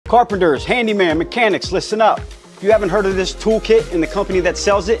Carpenters, handyman, mechanics, listen up. If you haven't heard of this toolkit and the company that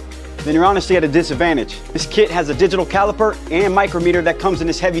sells it, then you're honestly at a disadvantage. This kit has a digital caliper and micrometer that comes in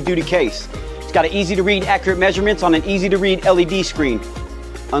this heavy-duty case. It's got an easy-to-read, accurate measurements on an easy-to-read LED screen.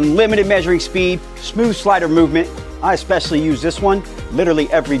 Unlimited measuring speed, smooth slider movement. I especially use this one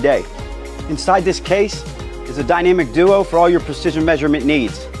literally every day. Inside this case is a dynamic duo for all your precision measurement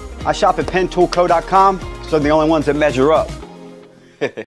needs. I shop at PennToolCo.com, so they're the only ones that measure up.